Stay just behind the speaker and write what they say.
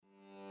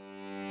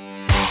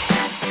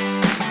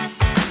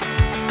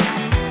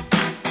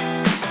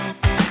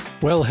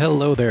Well,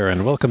 hello there,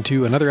 and welcome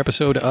to another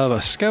episode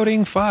of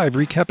Scouting 5,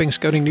 recapping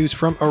scouting news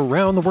from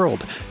around the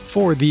world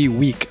for the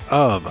week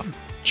of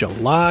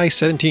July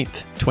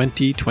 17th,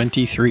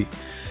 2023.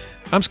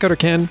 I'm Scouter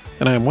Ken,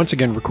 and I am once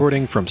again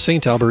recording from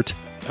St. Albert,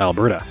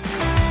 Alberta.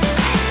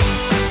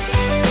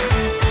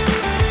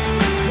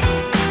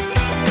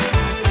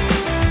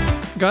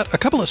 Got a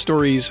couple of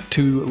stories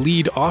to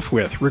lead off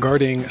with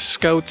regarding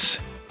scouts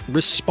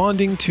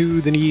responding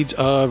to the needs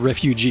of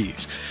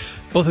refugees.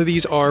 Both of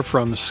these are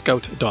from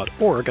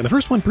scout.org, and the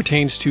first one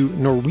pertains to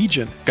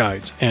Norwegian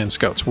guides and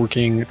scouts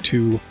working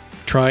to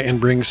try and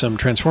bring some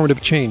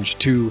transformative change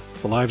to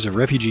the lives of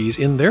refugees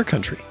in their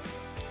country.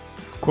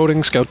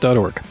 Quoting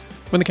scout.org,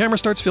 "When the camera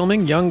starts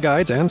filming, young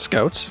guides and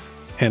scouts,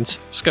 hence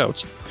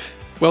scouts,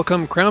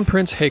 welcome Crown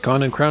Prince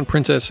Haakon and Crown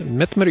Princess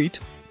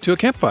Mette-Marit to a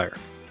campfire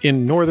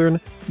in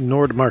northern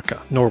Nordmarka,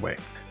 Norway.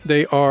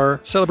 They are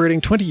celebrating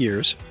 20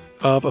 years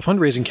of a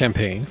fundraising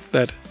campaign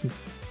that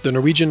the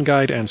Norwegian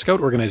Guide and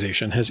Scout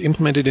organization has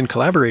implemented in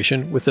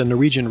collaboration with the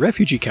Norwegian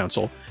Refugee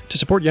Council to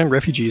support young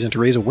refugees and to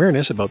raise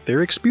awareness about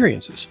their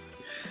experiences.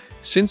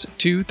 Since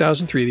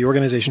 2003, the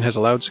organization has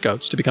allowed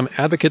scouts to become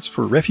advocates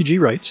for refugee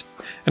rights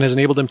and has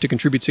enabled them to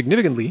contribute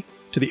significantly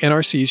to the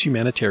NRC's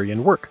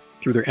humanitarian work.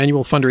 Through their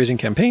annual fundraising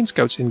campaign,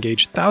 scouts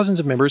engage thousands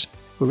of members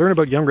who learn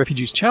about young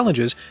refugees'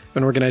 challenges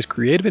and organize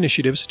creative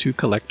initiatives to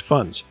collect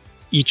funds.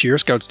 Each year,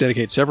 scouts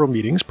dedicate several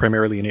meetings,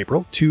 primarily in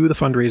April, to the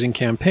fundraising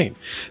campaign.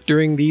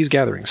 During these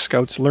gatherings,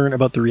 scouts learn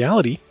about the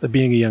reality of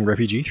being a young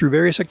refugee through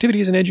various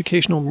activities and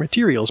educational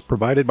materials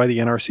provided by the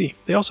NRC.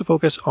 They also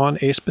focus on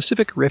a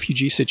specific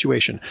refugee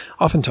situation,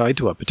 often tied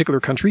to a particular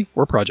country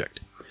or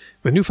project.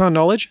 With newfound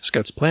knowledge,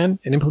 scouts plan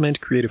and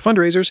implement creative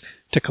fundraisers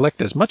to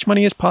collect as much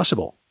money as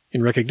possible.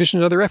 In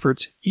recognition of their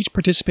efforts, each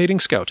participating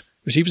scout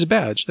receives a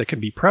badge that can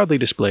be proudly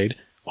displayed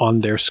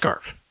on their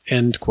scarf."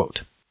 End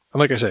quote. And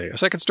like I say, a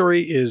second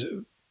story is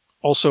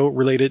also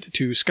related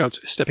to scouts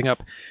stepping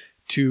up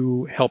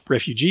to help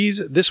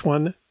refugees. This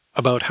one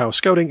about how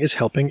scouting is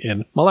helping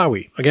in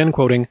Malawi. Again,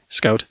 quoting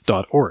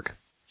scout.org.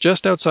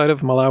 "Just outside of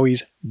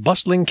Malawi's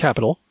bustling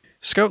capital,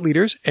 Scout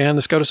leaders and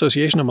the Scout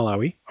Association of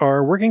Malawi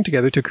are working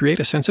together to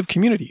create a sense of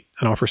community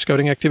and offer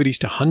scouting activities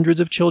to hundreds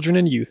of children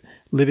and youth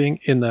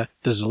living in the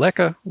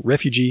Dzaleka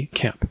refugee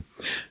camp.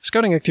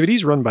 Scouting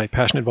activities run by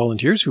passionate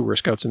volunteers who were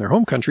scouts in their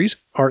home countries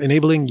are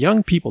enabling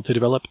young people to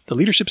develop the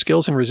leadership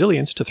skills and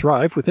resilience to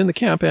thrive within the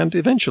camp and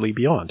eventually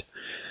beyond.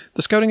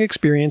 The scouting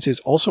experience is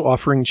also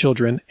offering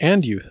children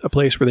and youth a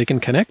place where they can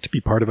connect,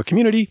 be part of a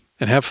community,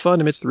 and have fun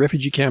amidst the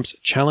refugee camp's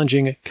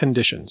challenging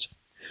conditions.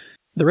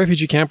 The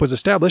refugee camp was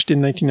established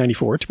in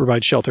 1994 to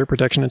provide shelter,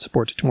 protection, and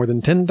support to more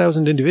than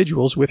 10,000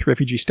 individuals with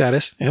refugee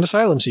status and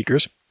asylum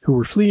seekers who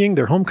were fleeing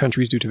their home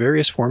countries due to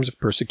various forms of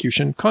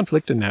persecution,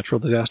 conflict, and natural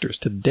disasters.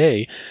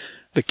 Today,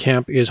 the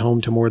camp is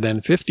home to more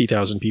than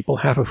 50,000 people,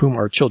 half of whom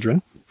are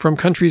children, from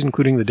countries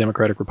including the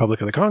Democratic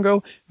Republic of the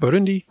Congo,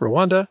 Burundi,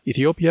 Rwanda,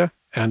 Ethiopia,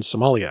 and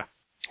Somalia.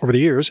 Over the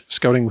years,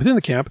 scouting within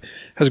the camp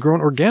has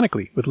grown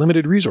organically with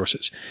limited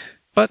resources,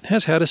 but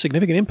has had a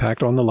significant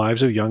impact on the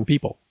lives of young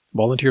people.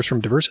 Volunteers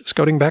from diverse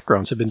scouting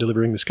backgrounds have been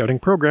delivering the scouting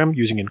program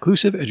using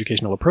inclusive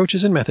educational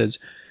approaches and methods,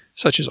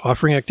 such as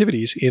offering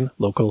activities in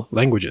local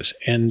languages."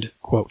 End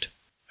quote.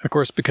 Of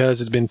course, because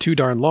it's been too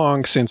darn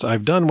long since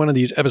I've done one of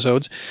these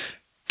episodes,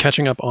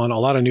 catching up on a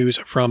lot of news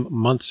from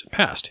months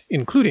past,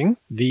 including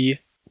the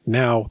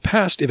now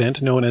past event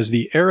known as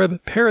the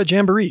Arab Para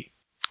Jamboree.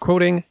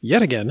 Quoting,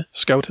 yet again,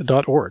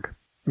 scout.org.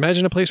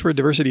 "Imagine a place where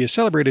diversity is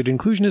celebrated,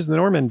 inclusion is the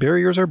norm, and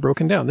barriers are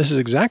broken down. This is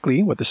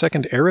exactly what the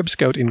second Arab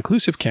Scout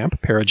Inclusive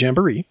Camp, Para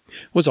Jamboree,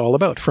 was all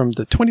about. From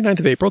the 29th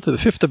of April to the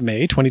 5th of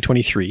May,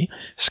 2023,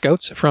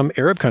 scouts from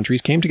Arab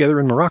countries came together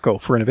in Morocco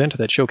for an event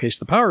that showcased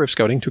the power of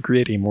scouting to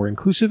create a more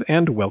inclusive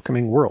and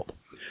welcoming world.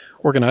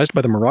 Organized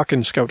by the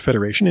Moroccan Scout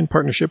Federation in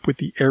partnership with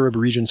the Arab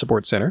Region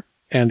Support Center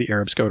and the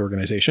Arab Scout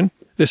Organization,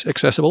 this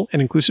accessible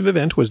and inclusive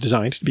event was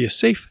designed to be a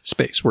safe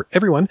space where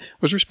everyone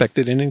was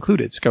respected and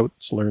included.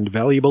 Scouts learned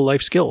valuable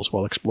life skills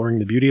while exploring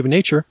the beauty of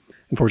nature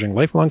and forging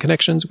lifelong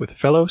connections with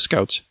fellow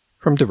scouts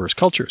from diverse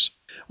cultures.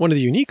 One of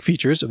the unique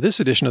features of this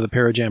edition of the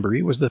Para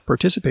Jamboree was the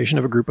participation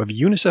of a group of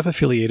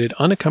UNICEF-affiliated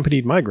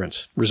unaccompanied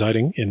migrants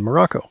residing in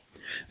Morocco.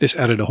 This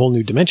added a whole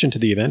new dimension to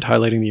the event,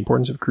 highlighting the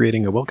importance of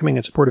creating a welcoming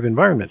and supportive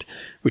environment,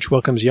 which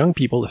welcomes young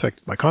people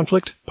affected by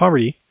conflict,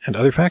 poverty, and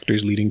other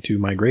factors leading to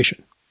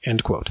migration."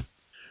 End quote.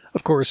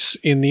 Of course,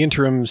 in the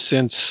interim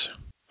since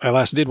I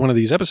last did one of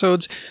these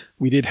episodes,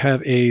 we did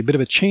have a bit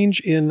of a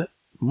change in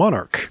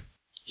monarch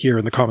here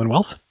in the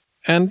Commonwealth,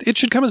 and it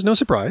should come as no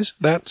surprise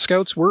that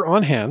scouts were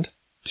on hand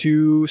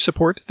to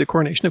support the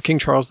coronation of King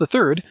Charles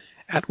III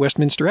at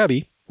Westminster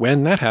Abbey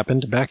when that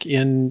happened back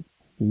in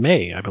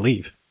May, I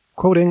believe.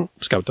 Quoting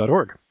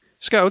scout.org.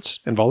 "Scouts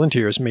and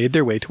volunteers made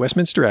their way to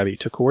Westminster Abbey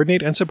to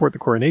coordinate and support the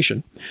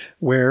coronation,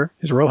 where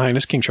His Royal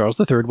Highness King Charles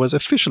III was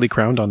officially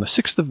crowned on the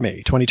 6th of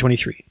May,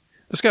 2023.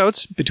 The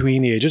scouts,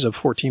 between the ages of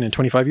 14 and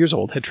 25 years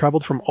old, had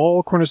traveled from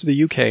all corners of the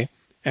UK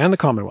and the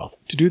Commonwealth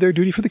to do their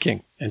duty for the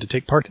King and to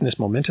take part in this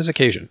momentous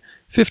occasion.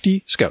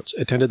 50 Scouts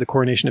attended the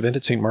coronation event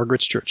at St.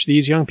 Margaret's Church.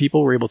 These young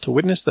people were able to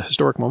witness the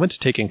historic moment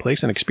taking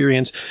place and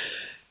experience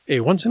a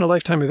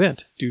once-in-a-lifetime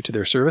event due to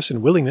their service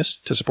and willingness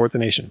to support the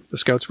nation. The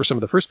Scouts were some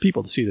of the first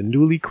people to see the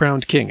newly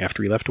crowned King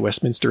after he left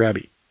Westminster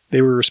Abbey.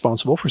 They were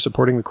responsible for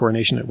supporting the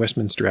coronation at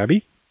Westminster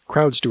Abbey,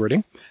 crowd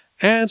stewarding,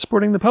 and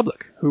supporting the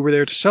public, who were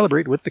there to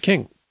celebrate with the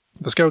King.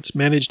 The Scouts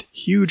managed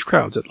huge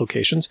crowds at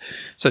locations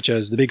such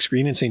as the Big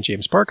Screen in St.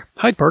 James Park,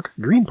 Hyde Park,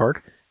 Green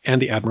Park,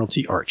 and the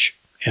Admiralty Arch.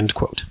 End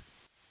quote.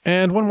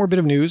 And one more bit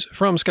of news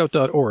from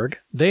Scout.org.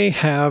 They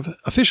have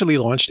officially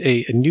launched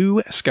a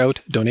new Scout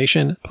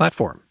donation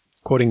platform,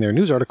 quoting their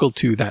news article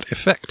to that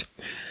effect.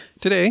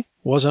 Today,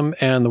 WASM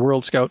and the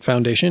World Scout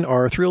Foundation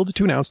are thrilled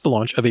to announce the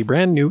launch of a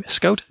brand new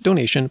Scout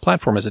donation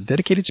platform as a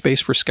dedicated space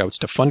for Scouts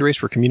to fundraise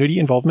for community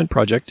involvement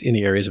projects in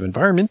the areas of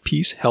environment,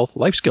 peace, health,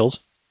 life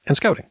skills, and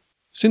Scouting.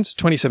 Since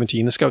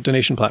 2017, the Scout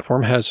donation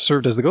platform has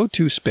served as the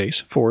go-to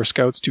space for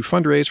Scouts to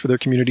fundraise for their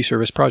community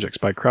service projects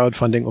by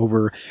crowdfunding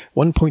over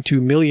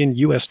 $1.2 million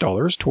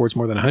towards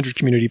more than 100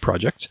 community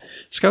projects.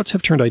 Scouts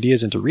have turned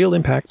ideas into real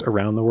impact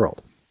around the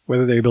world.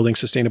 Whether they're building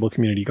sustainable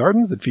community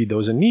gardens that feed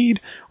those in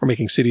need, or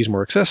making cities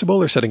more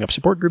accessible, or setting up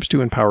support groups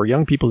to empower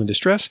young people in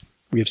distress,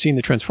 we have seen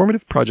the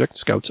transformative projects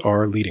Scouts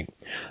are leading.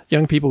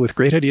 Young people with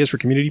great ideas for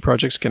community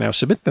projects can now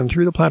submit them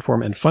through the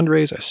platform and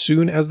fundraise as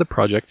soon as the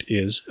project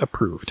is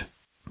approved.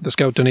 The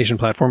Scout donation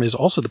platform is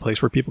also the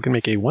place where people can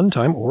make a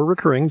one-time or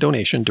recurring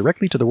donation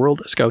directly to the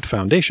World Scout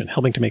Foundation,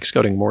 helping to make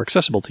Scouting more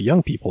accessible to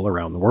young people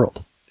around the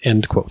world.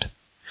 End quote.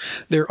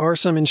 There are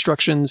some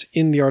instructions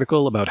in the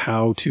article about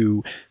how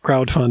to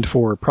crowdfund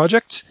for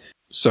projects,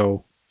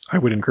 so I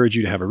would encourage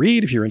you to have a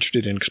read if you're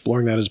interested in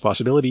exploring that as a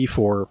possibility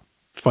for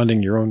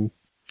funding your own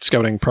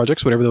Scouting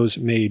projects, whatever those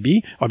may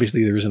be.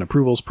 Obviously, there is an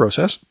approvals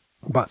process,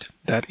 but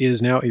that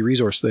is now a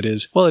resource that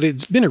is, well,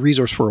 it's been a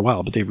resource for a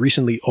while, but they've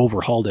recently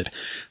overhauled it,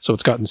 so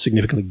it's gotten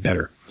significantly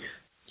better.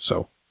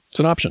 So,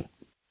 it's an option.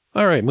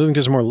 All right, moving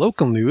to some more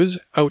local news.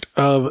 Out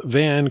of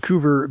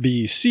Vancouver,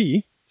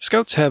 BC,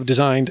 Scouts have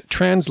designed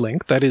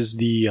TransLink, that is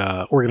the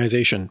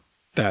organization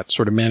that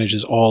sort of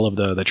manages all of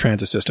the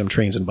transit system,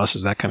 trains and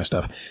buses, that kind of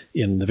stuff,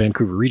 in the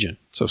Vancouver region.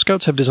 So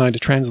Scouts have designed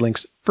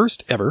TransLink's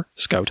first ever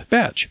Scout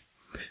badge.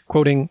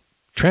 Quoting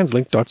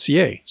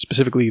translink.ca,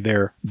 specifically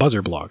their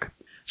buzzer blog.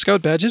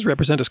 Scout badges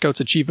represent a Scout's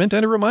achievement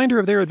and a reminder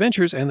of their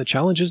adventures and the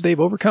challenges they've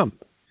overcome.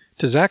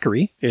 To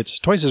Zachary, it's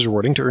twice as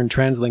rewarding to earn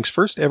TransLink's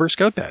first ever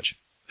Scout badge,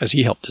 as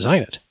he helped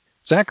design it.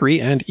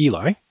 Zachary and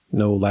Eli,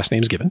 no last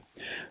names given,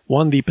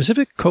 won the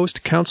Pacific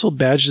Coast Council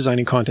Badge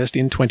Designing Contest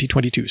in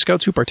 2022.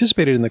 Scouts who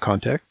participated in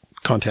the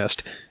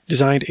contest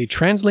designed a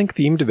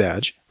TransLink-themed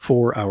badge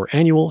for our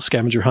annual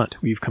scavenger hunt.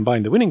 We've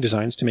combined the winning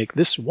designs to make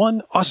this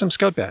one awesome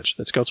Scout badge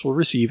that Scouts will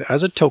receive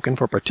as a token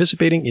for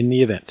participating in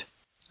the event.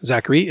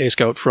 Zachary, a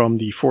Scout from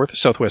the 4th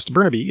Southwest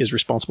Burnaby, is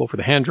responsible for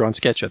the hand-drawn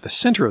sketch at the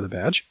center of the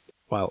badge,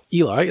 while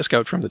Eli, a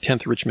Scout from the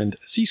 10th Richmond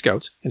Sea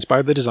Scouts,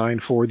 inspired the design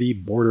for the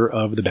border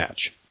of the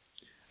badge.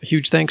 A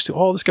huge thanks to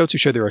all the Scouts who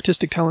shared their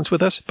artistic talents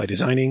with us by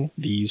designing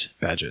these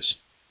badges.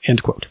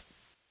 End quote.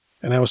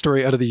 And now a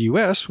story out of the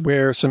U.S.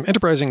 where some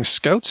enterprising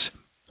Scouts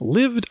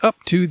lived up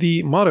to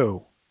the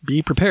motto,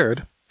 "Be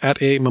prepared,"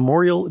 at a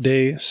Memorial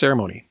Day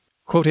ceremony.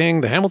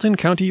 Quoting the Hamilton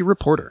County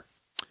Reporter.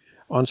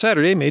 On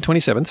Saturday, May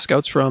 27th,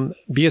 Scouts from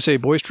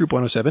BSA Boys Troop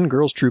 107,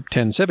 Girls Troop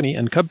 1070,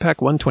 and Cub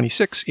Pack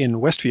 126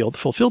 in Westfield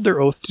fulfilled their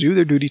oath to do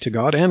their duty to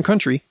God and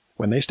country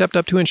when they stepped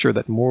up to ensure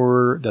that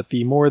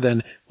the more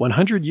than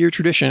 100-year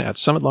tradition at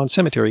Summit Lawn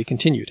Cemetery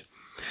continued.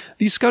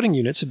 These scouting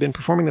units have been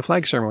performing the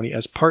flag ceremony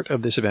as part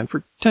of this event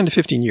for 10 to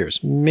 15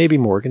 years, maybe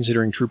more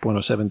considering Troop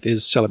 107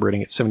 is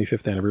celebrating its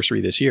 75th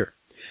anniversary this year.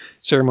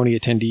 Ceremony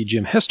attendee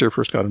Jim Hester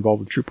first got involved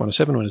with Troop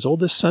 107 when his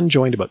oldest son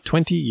joined about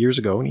 20 years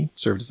ago, and he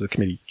served as the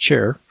committee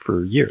chair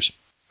for years.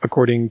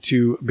 According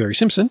to Barry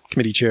Simpson,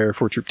 committee chair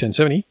for Troop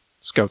 1070,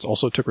 Scouts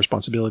also took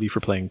responsibility for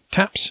playing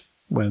taps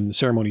when the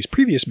ceremony's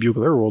previous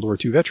bugler, a World War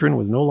II veteran,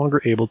 was no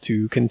longer able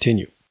to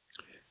continue.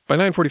 By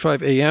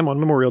 9:45 a.m.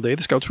 on Memorial Day,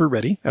 the Scouts were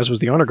ready, as was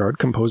the Honor Guard,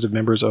 composed of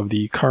members of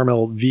the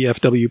Carmel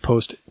VFW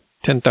Post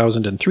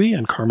 10,003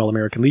 and Carmel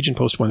American Legion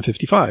Post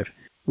 155,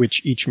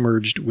 which each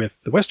merged with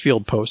the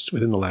Westfield posts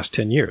within the last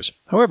 10 years.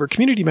 However,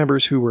 community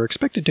members who were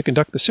expected to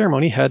conduct the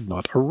ceremony had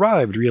not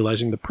arrived.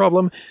 Realizing the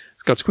problem,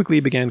 Scouts quickly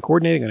began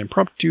coordinating an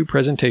impromptu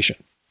presentation.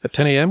 At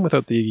 10 a.m.,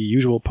 without the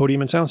usual podium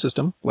and sound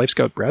system, Life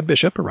Scout Brad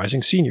Bishop, a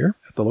rising senior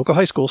at the local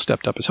high school,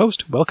 stepped up as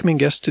host, welcoming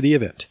guests to the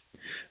event.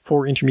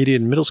 4 intermediate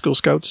and middle school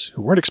Scouts,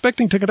 who weren't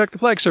expecting to conduct the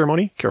flag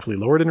ceremony, carefully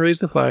lowered and raised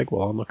the flag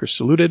while onlookers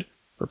saluted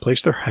or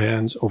placed their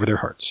hands over their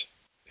hearts.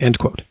 End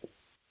quote.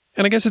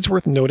 And I guess it's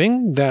worth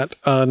noting that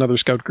another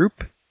Scout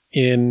group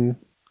in,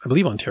 I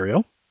believe,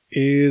 Ontario,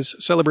 is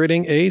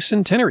celebrating a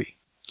centenary.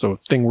 So a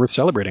thing worth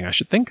celebrating, I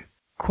should think.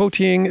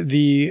 Quoting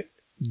the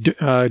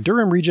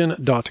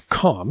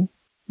DurhamRegion.com,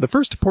 the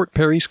first Port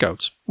Perry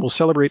Scouts will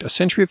celebrate a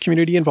century of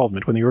community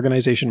involvement when the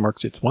organization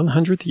marks its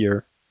 100th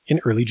year in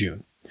early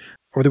June.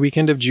 Over the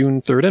weekend of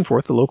June 3rd and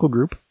 4th, the local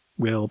group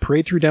will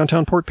parade through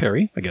downtown Port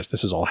Perry, I guess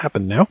this has all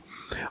happened now,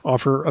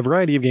 offer a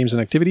variety of games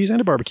and activities and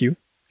a barbecue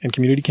and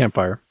community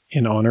campfire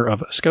in honor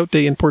of Scout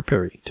Day in Port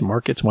Perry to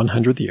mark its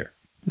 100th year.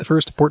 The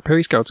first Port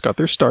Perry Scouts got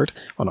their start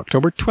on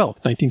October 12,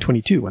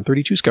 1922, when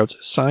 32 Scouts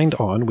signed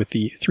on with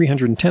the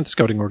 310th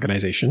Scouting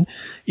Organization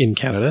in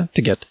Canada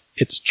to get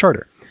its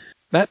charter.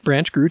 That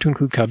branch grew to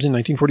include Cubs in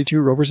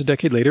 1942, Rovers a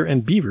decade later,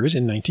 and Beavers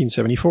in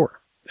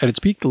 1974. At its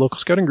peak, the local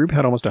scouting group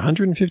had almost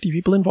 150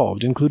 people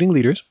involved, including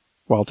leaders,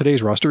 while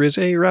today's roster is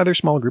a rather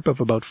small group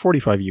of about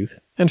 45 youth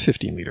and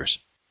 15 leaders.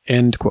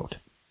 End quote.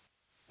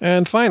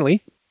 And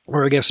finally,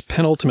 or I guess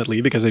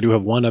penultimately, because I do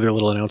have one other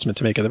little announcement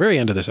to make at the very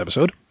end of this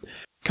episode,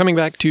 coming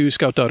back to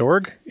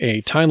Scout.org,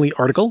 a timely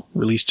article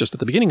released just at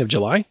the beginning of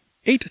July,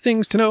 8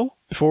 things to know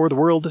before the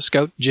World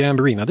Scout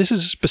Jamboree. Now this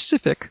is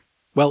specific,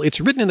 well,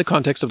 it's written in the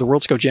context of the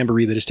World Scout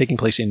Jamboree that is taking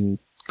place in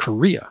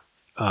Korea,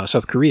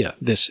 South Korea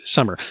this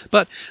summer.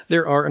 But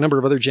there are a number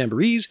of other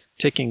jamborees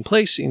taking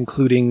place,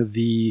 including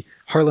the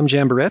Haarlem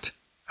Jamboree,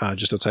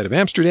 just outside of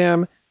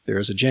Amsterdam.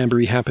 There's a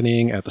jamboree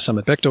happening at the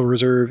Summit Bechtel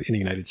Reserve in the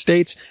United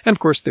States. And of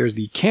course, there's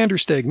the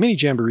Kandersteg Mini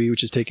Jamboree,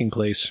 which is taking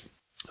place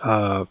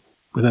within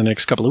the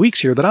next couple of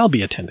weeks here that I'll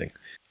be attending.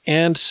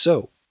 And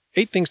so,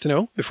 8 things to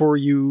know before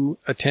you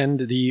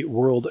attend the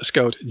World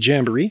Scout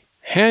Jamboree.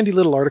 Handy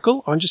little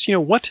article on just,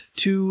 what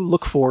to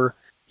look for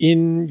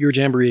in your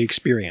Jamboree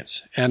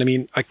experience. And I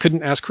mean, I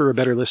couldn't ask for a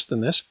better list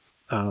than this.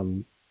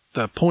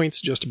 The points,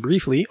 just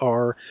briefly,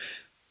 are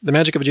the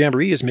magic of a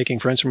Jamboree is making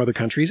friends from other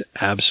countries.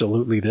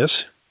 Absolutely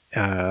this.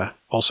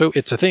 Also,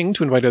 it's a thing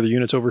to invite other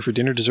units over for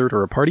dinner, dessert,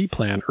 or a party.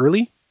 Plan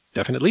early.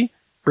 Definitely.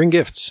 Bring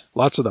gifts.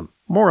 Lots of them.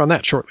 More on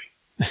that shortly.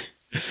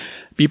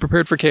 Be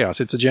prepared for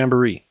chaos. It's a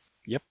Jamboree.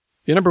 Yep.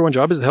 Your number one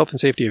job is the health and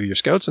safety of your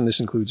scouts, and this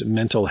includes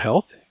mental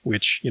health,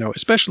 which,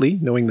 especially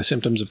knowing the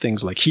symptoms of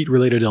things like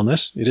heat-related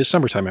illness. It is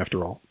summertime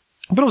after all.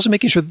 But also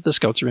making sure that the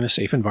scouts are in a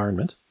safe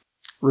environment.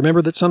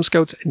 Remember that some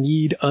scouts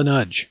need a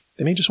nudge.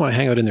 They may just want to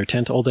hang out in their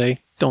tent all day.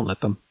 Don't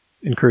let them.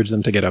 Encourage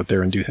them to get out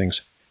there and do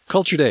things.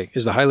 Culture Day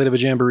is the highlight of a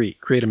Jamboree.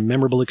 Create a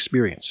memorable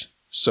experience.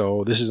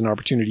 So this is an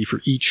opportunity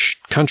for each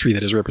country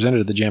that is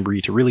represented at the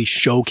Jamboree to really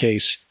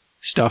showcase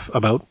stuff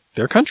about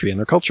their country and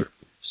their culture.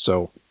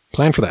 So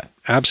plan for that.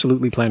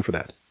 Absolutely plan for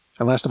that.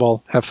 And last of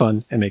all, have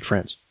fun and make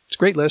friends. It's a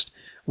great list.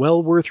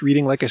 Well worth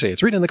reading. Like I say,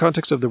 it's written in the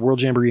context of the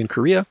World Jamboree in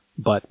Korea,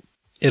 but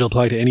it'll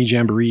apply to any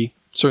Jamboree.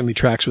 Certainly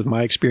tracks with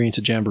my experience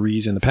at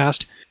Jamborees in the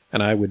past,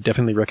 and I would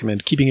definitely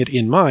recommend keeping it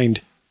in mind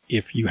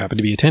if you happen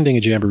to be attending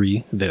a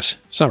Jamboree this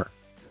summer.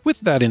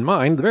 With that in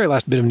mind, the very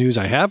last bit of news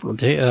I have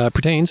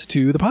pertains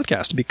to the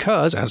podcast,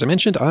 because, as I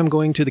mentioned, I'm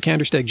going to the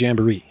Kandersteg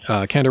Jamboree,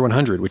 Kander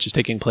 100, which is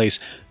taking place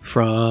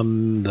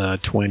from the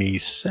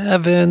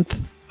 27th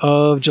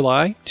of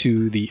July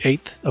to the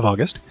 8th of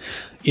August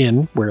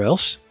in, where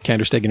else?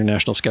 Kandersteg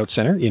International Scout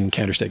Center in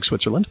Kandersteg,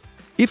 Switzerland.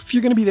 If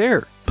you're going to be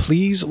there,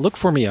 please look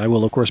for me. I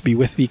will, of course, be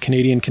with the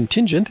Canadian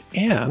contingent,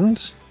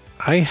 and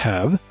I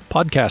have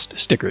podcast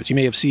stickers. You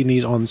may have seen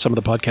these on some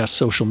of the podcast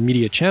social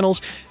media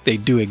channels. They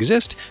do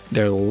exist.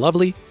 They're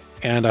lovely,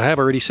 and I have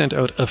already sent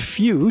out a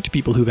few to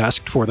people who've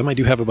asked for them. I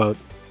do have about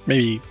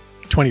maybe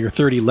 20 or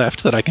 30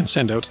 left that I can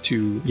send out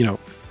to,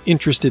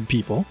 interested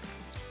people.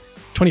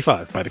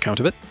 25 by the count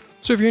of it.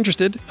 So if you're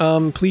interested,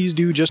 please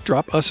do just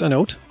drop us a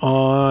note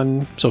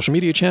on social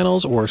media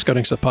channels or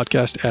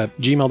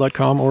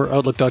scoutingstuffpodcast@gmail.com or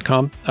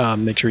outlook.com.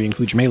 Make sure you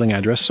include your mailing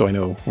address so I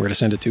know where to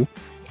send it to.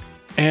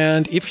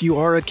 And if you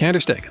are at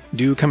Kandersteg,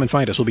 do come and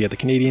find us. We'll be at the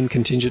Canadian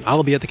contingent.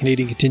 I'll be at the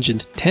Canadian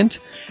contingent tent,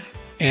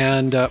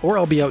 and or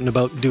I'll be out and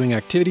about doing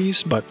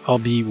activities, but I'll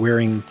be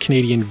wearing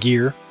Canadian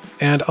gear.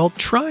 And I'll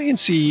try and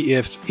see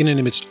if, in and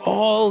amidst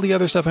all the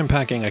other stuff I'm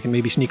packing, I can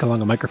maybe sneak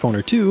along a microphone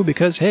or two,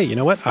 because, hey, you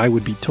know what? I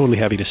would be totally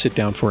happy to sit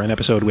down for an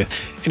episode with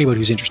anybody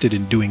who's interested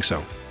in doing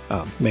so.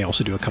 May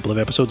also do a couple of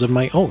episodes of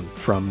my own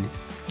from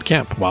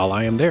camp while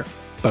I am there.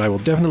 But I will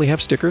definitely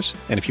have stickers,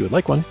 and if you would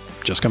like one,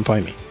 just come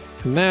find me.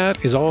 And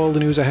that is all the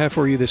news I have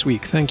for you this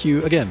week. Thank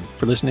you again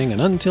for listening,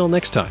 and until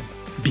next time,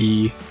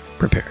 be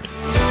prepared.